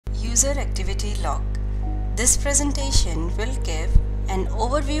User Activity Log. This presentation will give an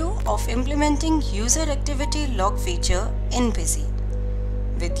overview of implementing User Activity Log feature in Busy.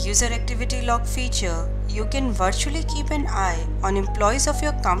 With User Activity Log feature, you can virtually keep an eye on employees of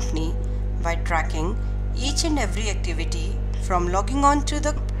your company by tracking each and every activity from logging on to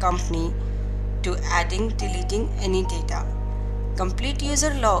the company to adding, deleting any data. Complete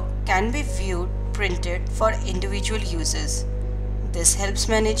user log can be viewed, printed for individual users. This helps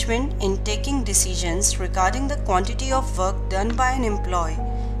management in taking decisions regarding the quantity of work done by an employee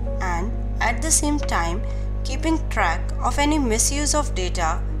and at the same time keeping track of any misuse of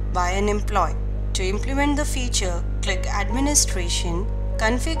data by an employee. To implement the feature, click Administration,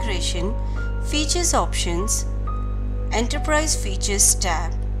 Configuration, Features Options, Enterprise Features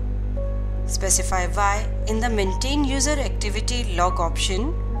tab. Specify why in the Maintain User Activity Log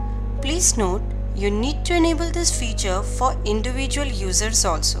option. Please note, you need to enable this feature for individual users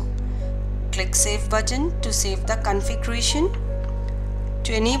also. Click Save button to save the configuration.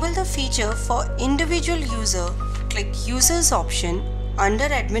 To enable the feature for individual user, click Users option under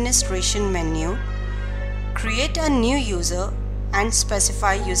Administration menu. Create a new user and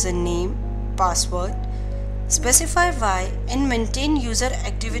specify username, password. Specify why in Maintain User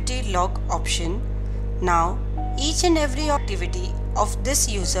Activity Log option. Now, each and every activity of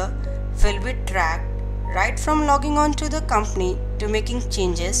this user will be tracked right from logging on to the company to making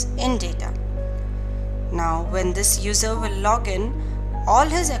changes in data. Now, when this user will log in, all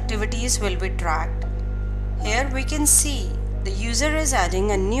his activities will be tracked. Here we can see the user is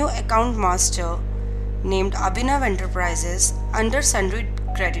adding a new account master named Abhinav Enterprises under Sundry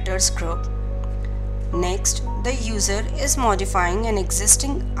Creditors Group. Next, the user is modifying an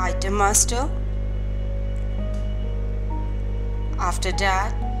existing item master. After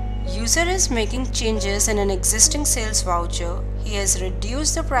that, user is making changes in an existing sales voucher. He has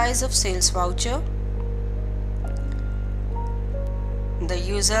reduced the price of sales voucher. The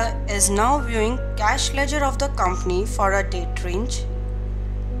user is now viewing cash ledger of the company for a date range.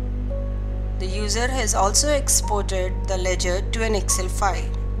 The user has also exported the ledger to an Excel file.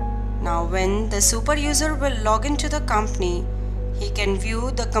 Now when the super user will log into the company, he can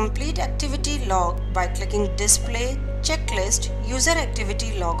view the complete activity log by clicking Display Checklist User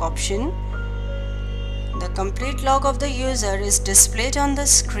Activity Log option. The complete log of the user is displayed on the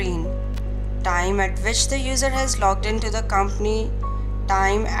screen. Time at which the user has logged into the company,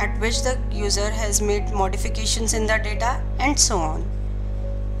 time at which the user has made modifications in the data, and so on.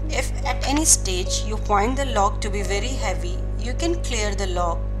 If at any stage you find the log to be very heavy, you can clear the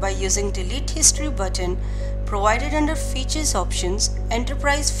log by using Delete History button provided under Features Options,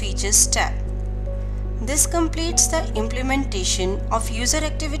 Enterprise Features tab. This completes the implementation of User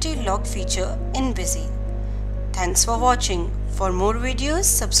Activity Log feature in Busy. Thanks for watching. For more videos,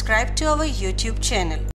 subscribe to our YouTube channel.